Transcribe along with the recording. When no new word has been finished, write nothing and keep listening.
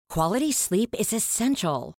Quality sleep is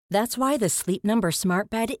essential. That's why the Sleep Number Smart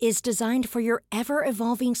Bed is designed for your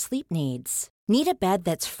ever-evolving sleep needs. Need a bed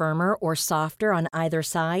that's firmer or softer on either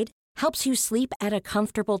side? Helps you sleep at a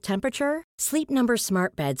comfortable temperature? Sleep Number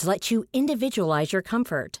Smart Beds let you individualize your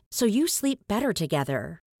comfort, so you sleep better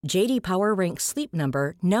together. J.D. Power ranks Sleep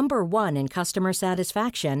Number #1 in customer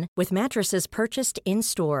satisfaction with mattresses purchased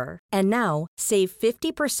in-store. And now, save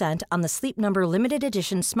 50% on the Sleep Number Limited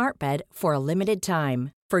Edition Smart Bed for a limited time.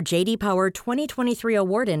 For J.D. Power 2023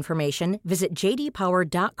 award information, visit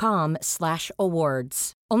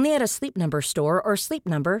jdpower.com/awards. Only at a Sleep Number store or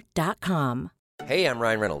sleepnumber.com. Hey, I'm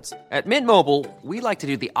Ryan Reynolds. At Mint Mobile, we like to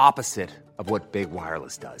do the opposite of what Big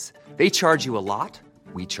Wireless does. They charge you a lot.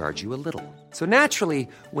 We charge you a little. So naturally,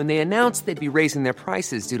 when they announced they'd be raising their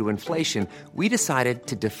prices due to inflation, we decided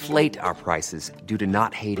to deflate our prices due to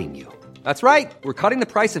not hating you. That's right. We're cutting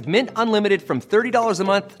the price of Mint Unlimited from $30 a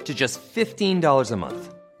month to just $15 a month.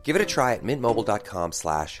 Give it a try at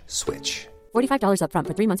mintmobile.com/switch. $45 up front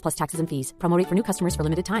for 3 months plus taxes and fees. Promo rate for new customers for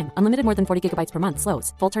limited time. Unlimited more than 40 gigabytes per month.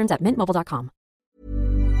 Slows full terms at mintmobile.com.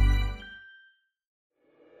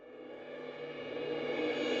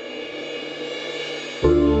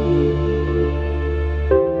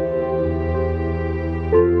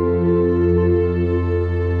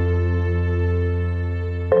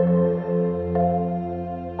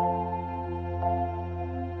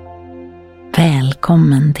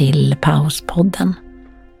 Välkommen till Pauspodden.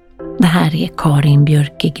 Det här är Karin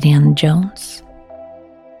Björkegren Jones.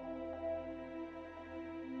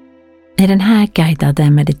 I den här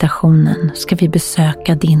guidade meditationen ska vi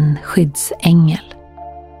besöka din skyddsängel.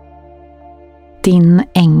 Din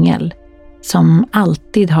ängel som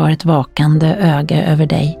alltid har ett vakande öga över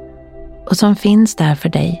dig och som finns där för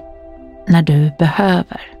dig när du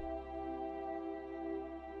behöver.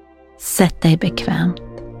 Sätt dig bekvämt.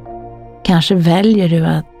 Kanske väljer du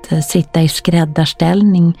att sitta i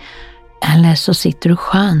skräddarställning eller så sitter du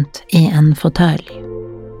skönt i en fåtölj.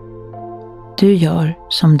 Du gör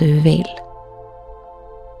som du vill.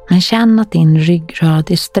 Men känn att din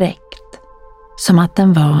ryggrad är sträckt, som att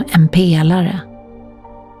den var en pelare.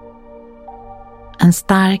 En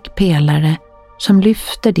stark pelare som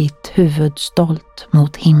lyfter ditt huvud stolt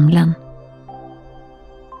mot himlen.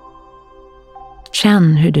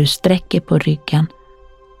 Känn hur du sträcker på ryggen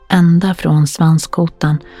ända från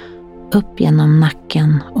svanskotan upp genom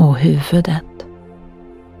nacken och huvudet.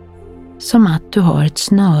 Som att du har ett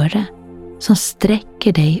snöre som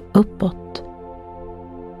sträcker dig uppåt.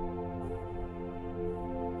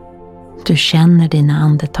 Du känner dina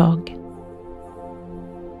andetag.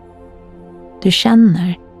 Du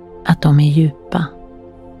känner att de är djupa.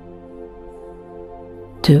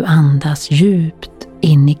 Du andas djupt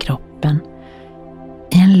in i kroppen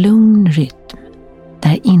i en lugn rytm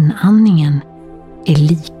där inandningen är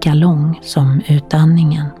lika lång som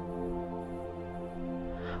utandningen.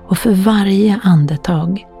 Och för varje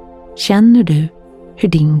andetag känner du hur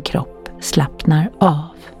din kropp slappnar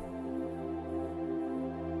av.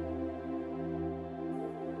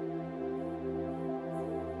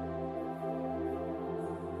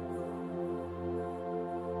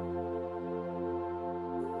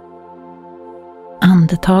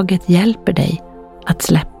 Andetaget hjälper dig att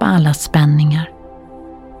släppa alla spänningar.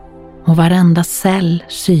 Och varenda cell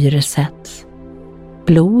syresätts.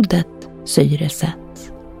 Blodet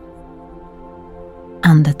syresätts.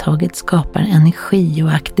 Andetaget skapar energi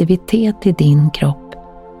och aktivitet i din kropp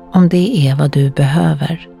om det är vad du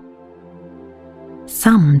behöver.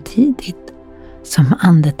 Samtidigt som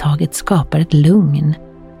andetaget skapar ett lugn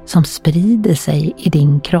som sprider sig i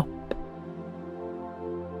din kropp.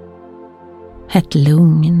 Ett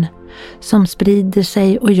lugn som sprider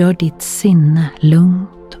sig och gör ditt sinne lugnt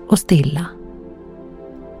och stilla.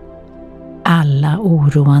 Alla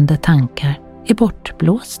oroande tankar är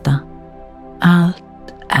bortblåsta. Allt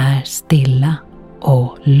är stilla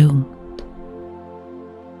och lugnt.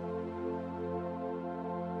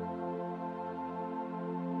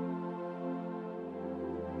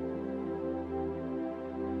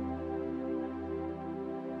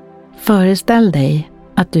 Föreställ dig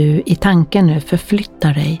att du i tanken nu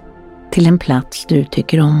förflyttar dig till en plats du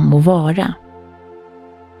tycker om att vara.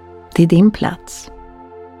 Det är din plats.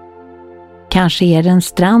 Kanske är det en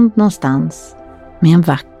strand någonstans med en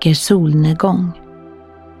vacker solnedgång.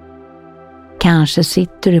 Kanske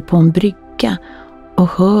sitter du på en brygga och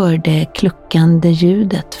hör det kluckande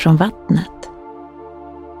ljudet från vattnet.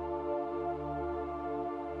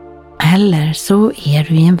 Eller så är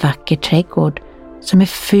du i en vacker trädgård som är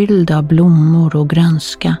fylld av blommor och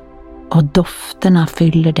grönska och dofterna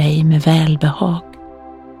fyller dig med välbehag.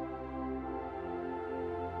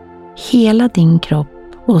 Hela din kropp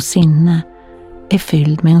och sinne är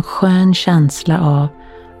fylld med en skön känsla av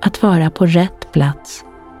att vara på rätt plats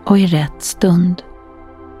och i rätt stund.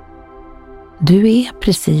 Du är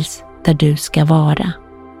precis där du ska vara.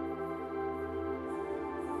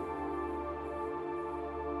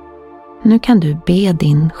 Nu kan du be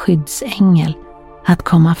din skyddsängel att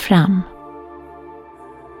komma fram.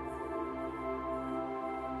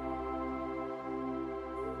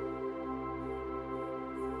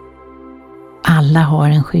 Alla har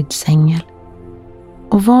en skyddsängel,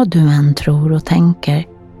 och vad du än tror och tänker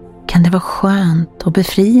kan det vara skönt och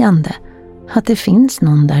befriande att det finns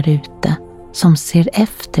någon där ute som ser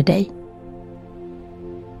efter dig.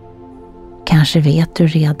 Kanske vet du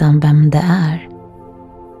redan vem det är.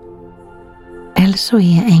 Eller så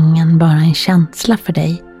är ängeln bara en känsla för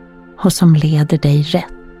dig och som leder dig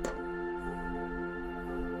rätt.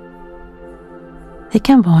 Det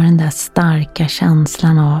kan vara den där starka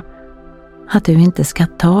känslan av att du inte ska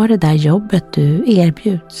ta det där jobbet du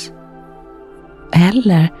erbjuds.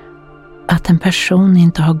 Eller att en person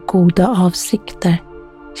inte har goda avsikter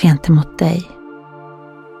gentemot dig.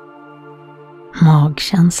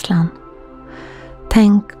 Magkänslan.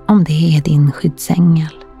 Tänk om det är din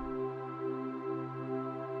skyddsängel.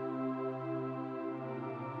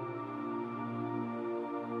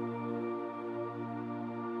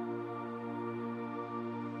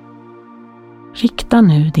 Rikta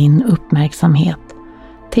nu din uppmärksamhet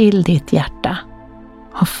till ditt hjärta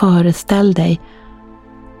och föreställ dig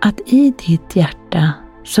att i ditt hjärta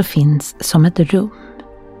så finns som ett rum.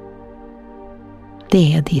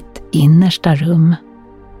 Det är ditt innersta rum.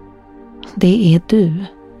 Det är du.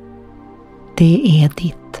 Det är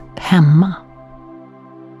ditt hemma.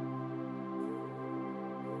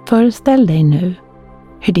 Föreställ dig nu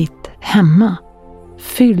hur ditt hemma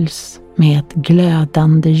fylls med ett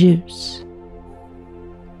glödande ljus.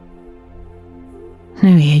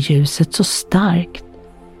 Nu är ljuset så starkt,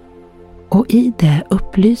 och i det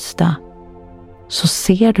upplysta så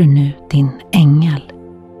ser du nu din ängel.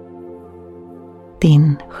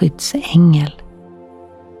 Din skyddsängel.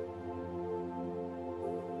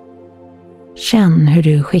 Känn hur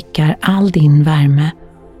du skickar all din värme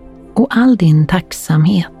och all din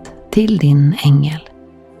tacksamhet till din ängel.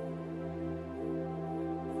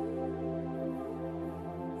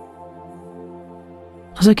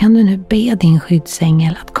 Och så kan du nu be din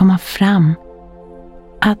skyddsängel att komma fram,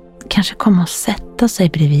 att kanske komma och sätta sig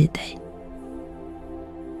bredvid dig.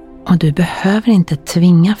 Och du behöver inte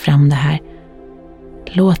tvinga fram det här.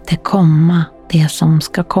 Låt det komma, det som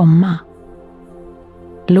ska komma.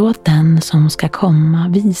 Låt den som ska komma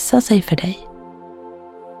visa sig för dig.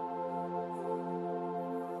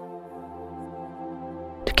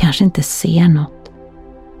 Du kanske inte ser något,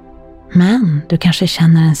 men du kanske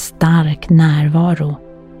känner en stark närvaro.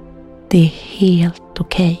 Det är helt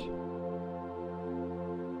okej.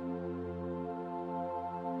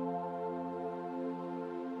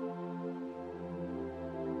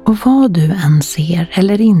 Och vad du än ser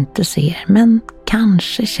eller inte ser, men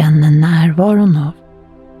kanske känner närvaron av,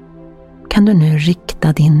 kan du nu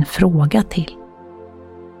rikta din fråga till.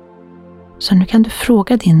 Så nu kan du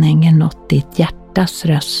fråga din ängel något ditt hjärtas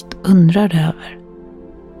röst undrar över.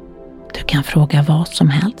 Du kan fråga vad som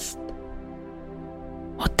helst.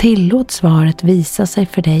 Och tillåt svaret visa sig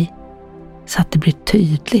för dig så att det blir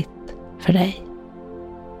tydligt för dig.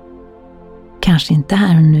 Kanske inte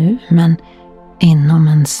här och nu, men inom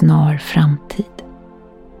en snar framtid.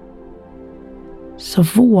 Så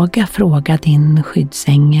våga fråga din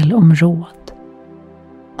skyddsängel om råd,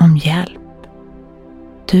 om hjälp.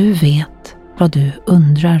 Du vet vad du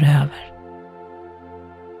undrar över.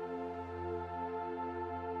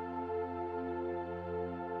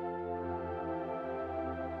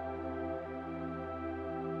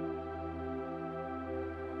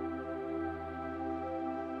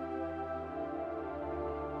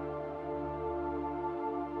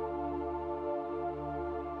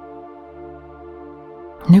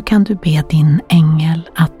 Nu kan du be din ängel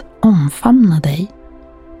att omfamna dig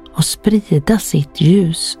och sprida sitt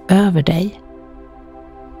ljus över dig.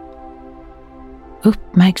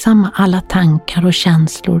 Uppmärksamma alla tankar och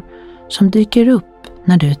känslor som dyker upp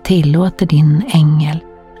när du tillåter din ängel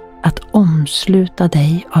att omsluta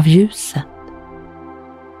dig av ljuset.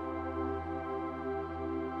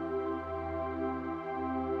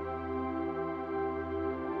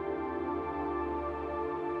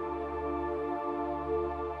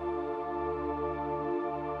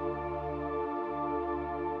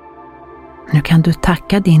 Nu kan du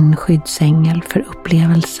tacka din skyddsängel för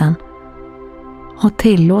upplevelsen och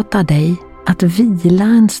tillåta dig att vila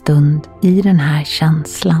en stund i den här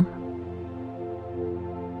känslan.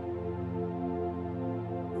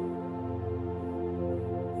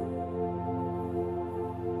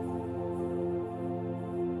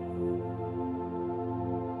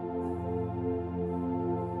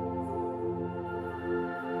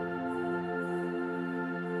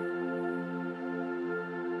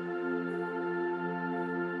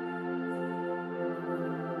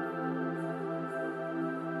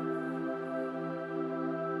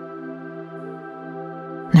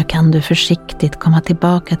 Nu kan du försiktigt komma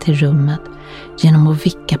tillbaka till rummet genom att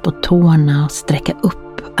vicka på tårna och sträcka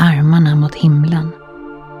upp armarna mot himlen.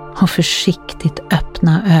 Och försiktigt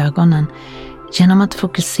öppna ögonen genom att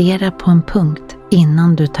fokusera på en punkt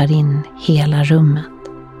innan du tar in hela rummet.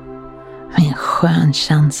 Med en skön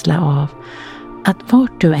känsla av att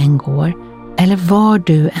vart du än går eller var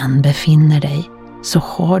du än befinner dig så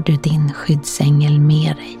har du din skyddsängel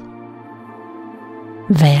med dig.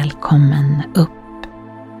 Välkommen upp.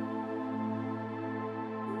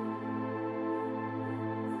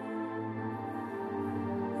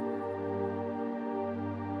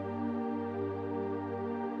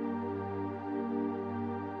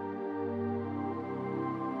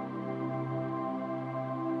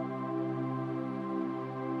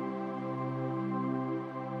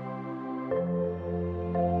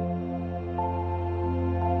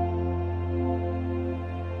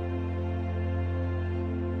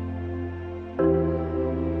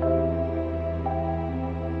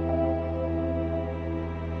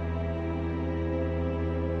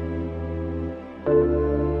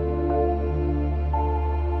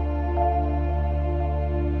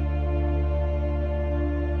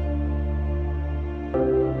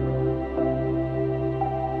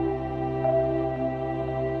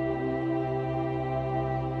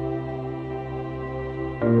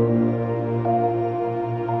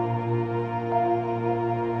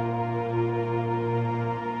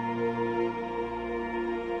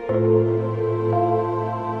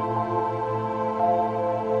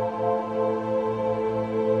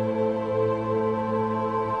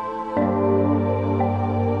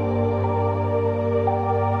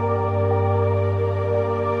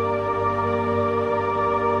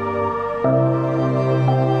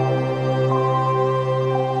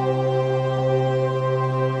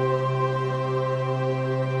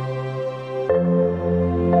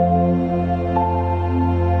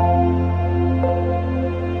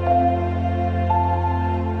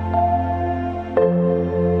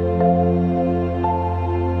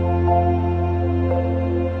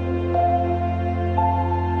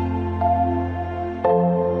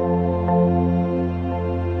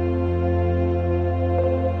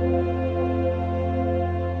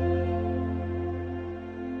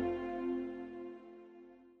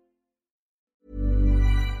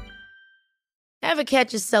 Ever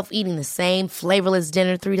catch yourself eating the same flavorless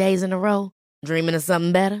dinner 3 days in a row? Dreaming of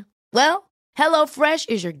something better? Well, HelloFresh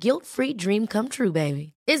is your guilt-free dream come true,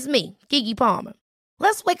 baby. It's me, Keke Palmer.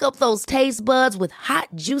 Let's wake up those taste buds with hot,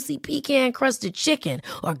 juicy pecan-crusted chicken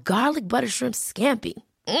or garlic butter shrimp scampi.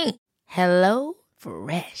 Hello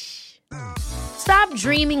Fresh. Stop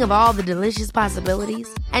dreaming of all the delicious possibilities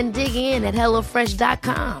and dig in at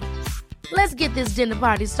HelloFresh.com. Let's get this dinner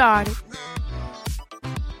party started.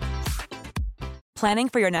 Planning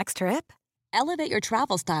for your next trip? Elevate your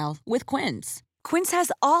travel style with Quince. Quince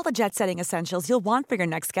has all the jet-setting essentials you'll want for your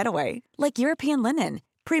next getaway, like European linen,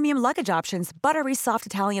 premium luggage options, buttery soft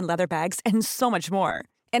Italian leather bags, and so much more.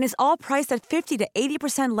 And is all priced at 50 to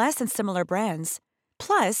 80% less than similar brands.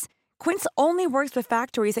 Plus, Quince only works with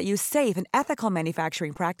factories that use safe and ethical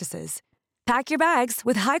manufacturing practices. Pack your bags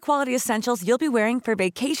with high-quality essentials you'll be wearing for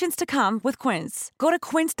vacations to come with Quince. Go to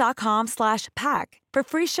quince.com/pack for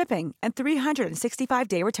free shipping and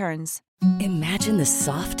 365-day returns. Imagine the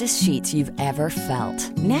softest sheets you've ever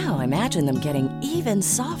felt. Now imagine them getting even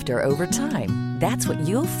softer over time. That's what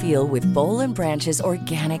you'll feel with Boll & Branch's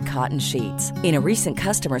organic cotton sheets. In a recent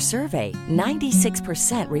customer survey,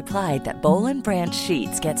 96% replied that Boll & Branch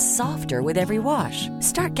sheets get softer with every wash.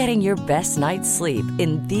 Start getting your best night's sleep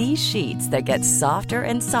in these sheets that get softer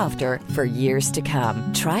and softer for years to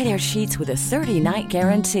come. Try their sheets with a 30-night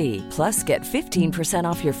guarantee. Plus, get 15%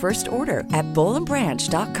 off your first order at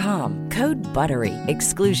bollandbranch.com. Code BUTTERY.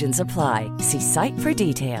 Exclusions apply. See site for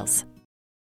details.